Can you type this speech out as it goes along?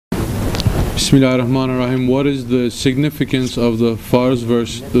Bismillahirrahmanirrahim. What is the significance of the Farz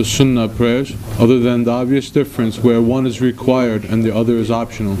versus the Sunnah prayers, other than the obvious difference where one is required and the other is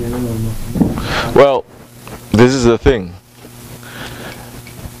optional? Well, this is the thing.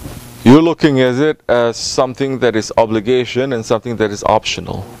 You're looking at it as something that is obligation and something that is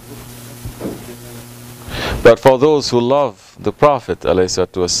optional. But for those who love the Prophet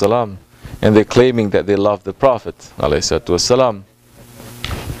ﷺ, and they're claiming that they love the Prophet ﷺ,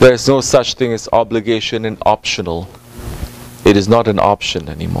 there is no such thing as obligation and optional. It is not an option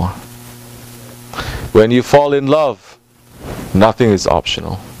anymore. When you fall in love, nothing is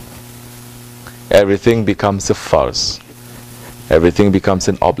optional. Everything becomes a farz. Everything becomes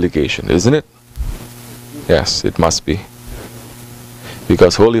an obligation, isn't it? Yes, it must be.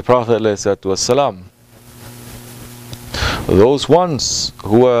 Because Holy Prophet ﷺ, those ones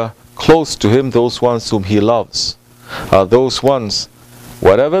who are close to him, those ones whom he loves, are those ones,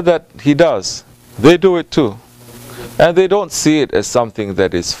 whatever that he does, they do it too. And they don't see it as something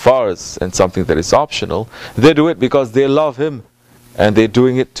that is farz and something that is optional. They do it because they love him, and they're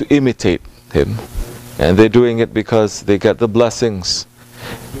doing it to imitate him. And they're doing it because they get the blessings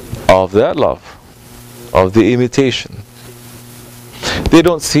of that love, of the imitation. They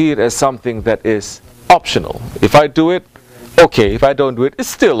don't see it as something that is optional. If I do it, okay. If I don't do it, it's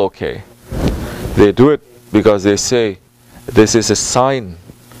still okay. They do it because they say, this is a sign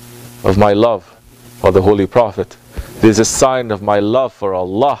of my love for the Holy Prophet. This is a sign of my love for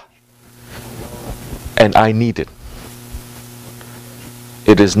Allah. And I need it.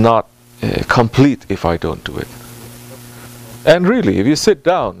 It is not complete if I don't do it. And really, if you sit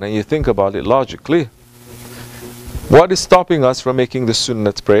down and you think about it logically, what is stopping us from making the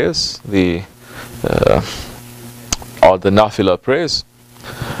Sunnat prayers, or the Nafilah prayers?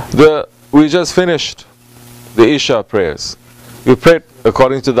 We just finished the Isha prayers. We prayed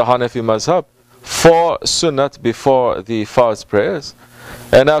according to the Hanafi Mazhab 4 Sunnat before the Farz prayers,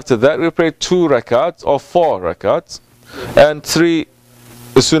 and after that we prayed 2 rakats or 4 rakats and 3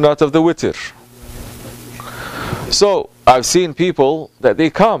 Sunnat of the Witr. So I've seen people that they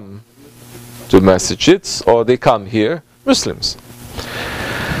come to masjids or they come here, Muslims.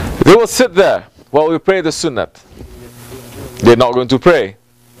 They will sit there while we pray the Sunnat. They're not going to pray.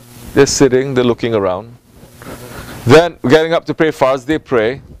 They're sitting, they're looking around. Then getting up to pray Farz, they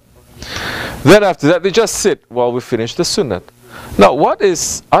pray. Then after that they just sit while we finish the Sunnat. Now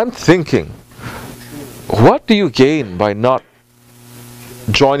I'm thinking, what do you gain by not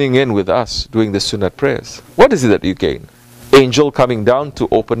joining in with us doing the Sunnat prayers? What is it that you gain? Angel coming down to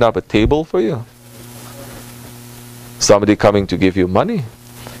open up a table for you? Somebody coming to give you money?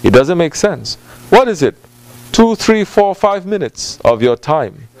 It doesn't make sense. What is it? 2, 3, 4, 5 minutes of your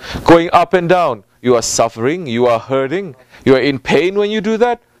time going up and down. You are suffering, you are hurting, you are in pain when you do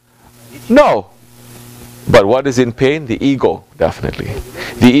that? No. But what is in pain? The ego, definitely.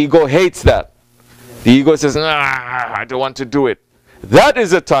 The ego hates that. The ego says, I don't want to do it. That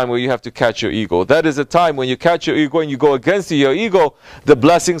is a time where you have to catch your ego. That is a time when you catch your ego and you go against your ego, the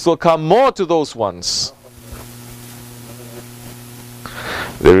blessings will come more to those ones.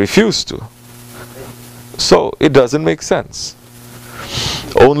 They refuse to. So it doesn't make sense.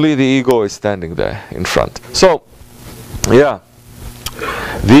 Only the ego is standing there in front. So, yeah,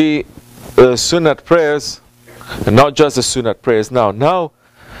 the Sunnat prayers, and not just the Sunnat prayers now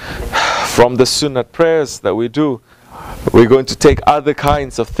from the Sunnat prayers that we do, we're going to take other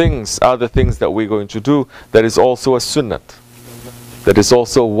kinds of things, other things that we're going to do that is also a Sunnat. That is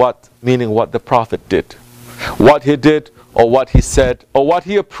also meaning what the Prophet did. What he did, or what he said, or what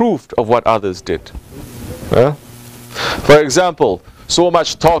he approved of what others did. For example, so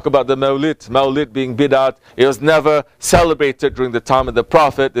much talk about the Mawlid being bid'at. It was never celebrated during the time of the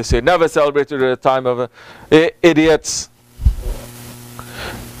Prophet. They say never celebrated during the time of idiots.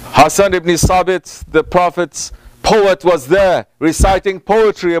 Hassan ibn Sabit, the Prophet's poet, was there reciting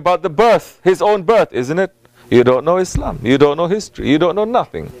poetry about the birth, his own birth, isn't it? You don't know Islam, you don't know history, you don't know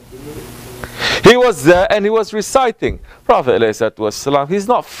nothing. He was there and he was reciting. Prophet ﷺ, he's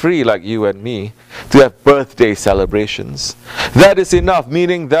not free like you and me to have birthday celebrations. That is enough,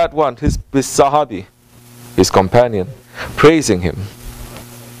 meaning that one, his Sahabi, his companion, praising him.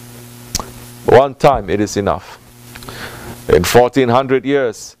 One time it is enough. In 1400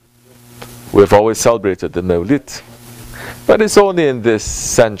 years, we've always celebrated the Mawlid. But it's only in this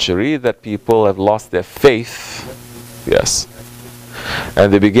century that people have lost their faith. Yes.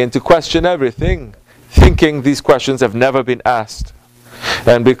 And they begin to question everything, thinking these questions have never been asked.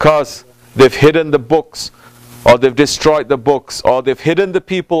 And because they've hidden the books, or they've destroyed the books, or they've hidden the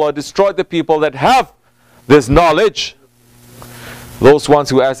people, or destroyed the people that have this knowledge, those ones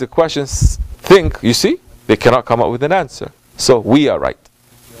who ask the questions think, you see, they cannot come up with an answer. So we are right.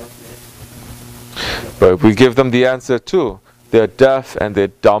 But if we give them the answer too, they're deaf and they're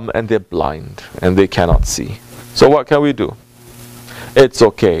dumb and they're blind and they cannot see. So what can we do? It's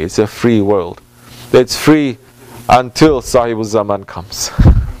okay. It's a free world. It's free until Sahibul Zaman comes.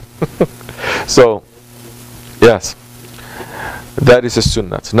 So, yes, that is a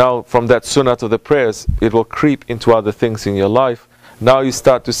sunnat. Now, from that sunnat of the prayers, it will creep into other things in your life. Now you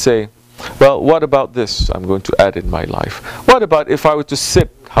start to say, well, what about this? I'm going to add in my life. What about if I were to sit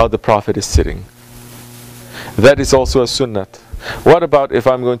how the Prophet is sitting? That is also a sunnat. What about if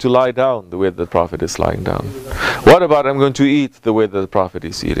I'm going to lie down the way the Prophet is lying down? What about I'm going to eat the way that the Prophet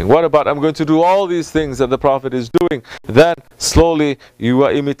is eating? What about I'm going to do all these things that the Prophet is doing? Then slowly you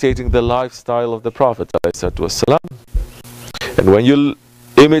are imitating the lifestyle of the Prophet ﷺ. And when you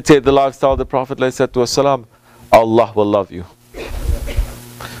imitate the lifestyle of the Prophet ﷺ, Allah will love you.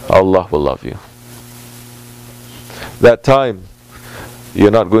 Allah will love you. That time,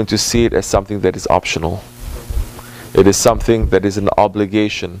 you're not going to see it as something that is optional. It is something that is an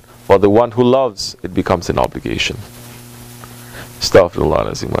obligation. For the one who loves, it becomes an obligation. Astaghfirullah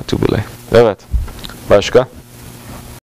lazim wa atubu ilayh. Evet. Başka?